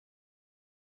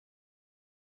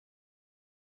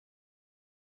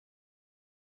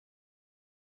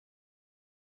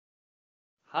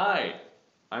Hi,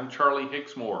 I'm Charlie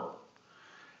Hicks-Moore,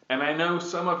 and I know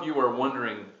some of you are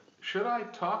wondering, should I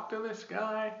talk to this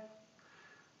guy?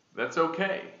 That's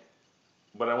okay,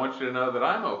 but I want you to know that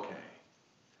I'm okay.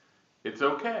 It's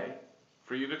okay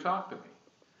for you to talk to me.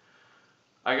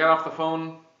 I got off the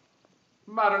phone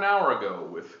about an hour ago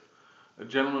with a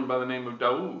gentleman by the name of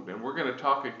Dawood, and we're going to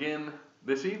talk again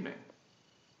this evening.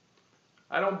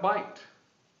 I don't bite.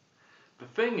 The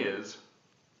thing is,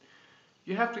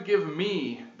 you have to give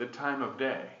me the time of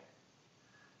day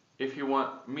if you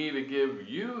want me to give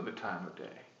you the time of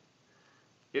day.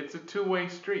 It's a two-way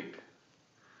street.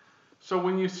 So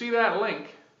when you see that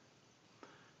link,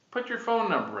 put your phone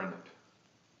number in it,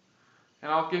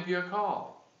 and I'll give you a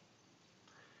call.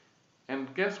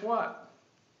 And guess what?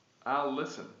 I'll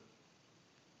listen.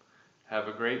 Have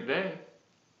a great day.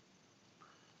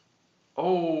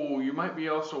 Oh, you might be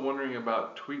also wondering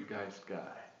about Tweetgeist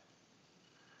guy.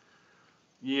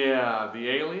 Yeah, the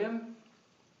alien?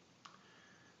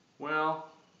 Well,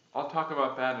 I'll talk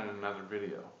about that in another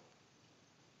video.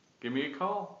 Give me a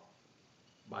call.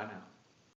 Bye now.